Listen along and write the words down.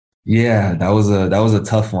Yeah, that was a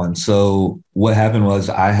tough one. So what happened was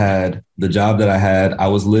I had the job that I had. I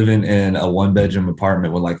was living in a one bedroom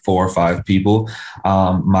apartment with like four or five people.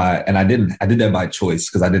 I did that by choice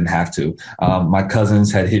because I didn't have to. My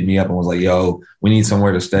cousins had hit me up and was like, "Yo, we need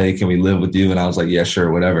somewhere to stay. Can we live with you?" And I was like, "Yeah,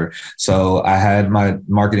 sure, whatever." So I had my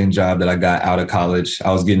marketing job that I got out of college.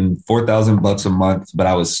 I was getting $4,000 a month, but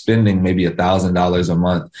I was spending maybe $1,000 a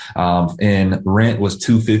month. And rent was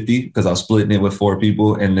 250 because I was splitting it with four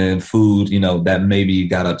people, and then food, that maybe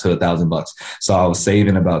got up to $1,000 bucks. So I was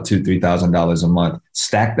saving about $3,000 a month.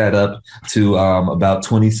 Stack that up to about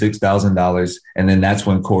 $26,000, and then that's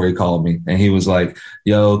when Corey called me, and he was like,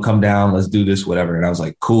 "Yo, come down, let's do this, whatever." And I was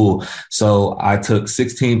like, "Cool." So I took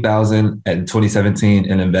 16,000 in 2017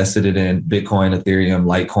 and invested it in Bitcoin, Ethereum,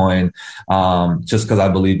 Litecoin, just because I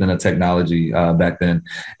believed in the technology back then.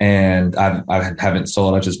 And I haven't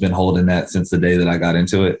sold. I've just been holding that since the day that I got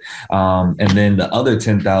into it. And then the other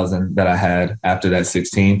 10,000 that I had after that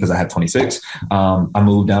 16, because I had 26, I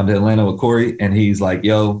moved down to Atlanta with Corey, and he's like,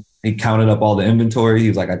 "Yo." He counted up all the inventory. He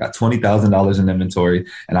was like, "I got $20,000 in inventory."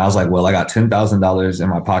 And I was like, "Well, I got $10,000 in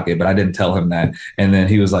my pocket," but I didn't tell him that. And then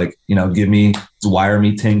he was like, wire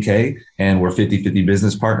me 10K, and we're 50-50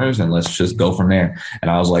 business partners, and let's just go from there. And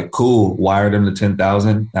I was like, "Cool." Wired him the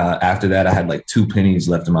 10,000. After that, I had like 2 pennies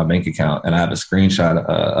left in my bank account, and I have a screenshot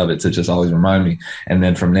of it to just always remind me. And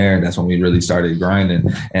then from there, that's when we really started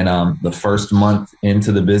grinding. And the first month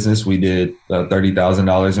into the business, we did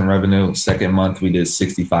 $30,000 in revenue. Second month, we did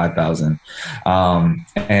 65,000.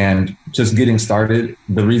 And just getting started.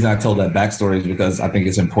 The reason I told that backstory is because I think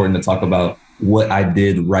it's important to talk about what I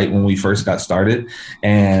did right when we first got started.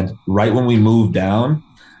 And right when we moved down,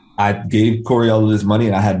 I gave Corey all of this money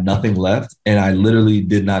and I had nothing left. And I literally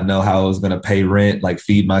did not know how I was going to pay rent, like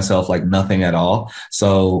feed myself, like nothing at all.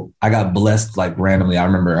 So I got blessed like randomly. I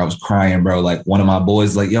remember I was crying, bro. Like one of my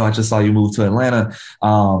boys, like, "Yo, I just saw you move to Atlanta.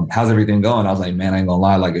 How's everything going?" I was like, "Man, I ain't gonna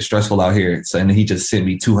lie. Like it's stressful out here." So, and he just sent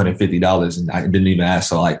me $250 and I didn't even ask.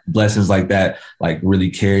 So like blessings like that, like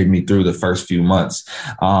really carried me through the first few months.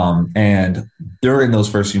 And during those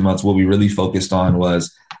first few months, what we really focused on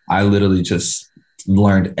was I literally just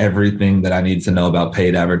learned everything that I needed to know about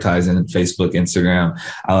paid advertising, Facebook, Instagram,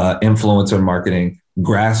 influencer marketing,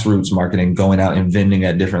 grassroots marketing, going out and vending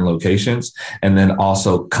at different locations, and then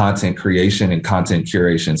also content creation and content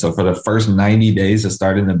curation. So for the first 90 days of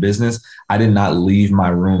starting the business, I did not leave my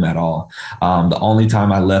room at all. The only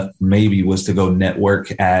time I left maybe was to go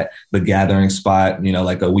network at the gathering spot,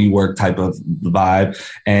 like a WeWork type of vibe.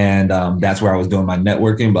 And that's where I was doing my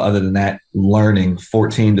networking. But other than that, learning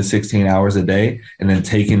 14 to 16 hours a day and then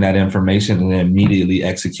taking that information and then immediately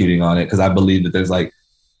executing on it. Because I believe that there's like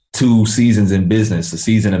two seasons in business, a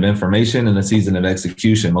season of information and a season of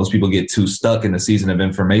execution. Most people get too stuck in the season of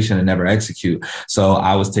information and never execute. So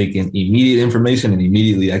I was taking immediate information and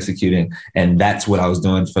immediately executing. And that's what I was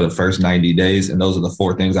doing for the first 90 days. And those are the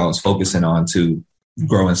four things I was focusing on to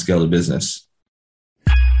grow and scale the business.